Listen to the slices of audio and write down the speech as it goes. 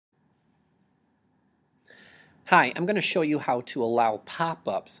Hi, I'm going to show you how to allow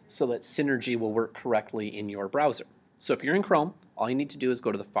pop-ups so that Synergy will work correctly in your browser. So if you're in Chrome, all you need to do is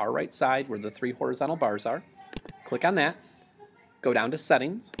go to the far right side where the three horizontal bars are, click on that, go down to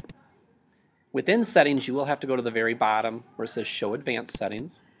Settings. Within Settings, you will have to go to the very bottom where it says Show Advanced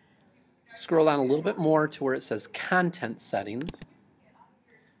Settings. Scroll down a little bit more to where it says Content Settings.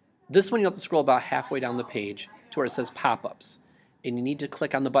 This one you'll have to scroll about halfway down the page to where it says Pop-ups. And you need to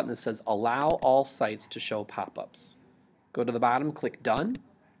click on the button that says Allow all sites to show pop-ups. Go to the bottom, click Done,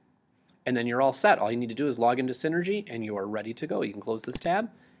 and then you're all set. All you need to do is log into Synergy and you are ready to go. You can close this tab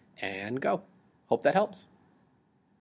and go. Hope that helps.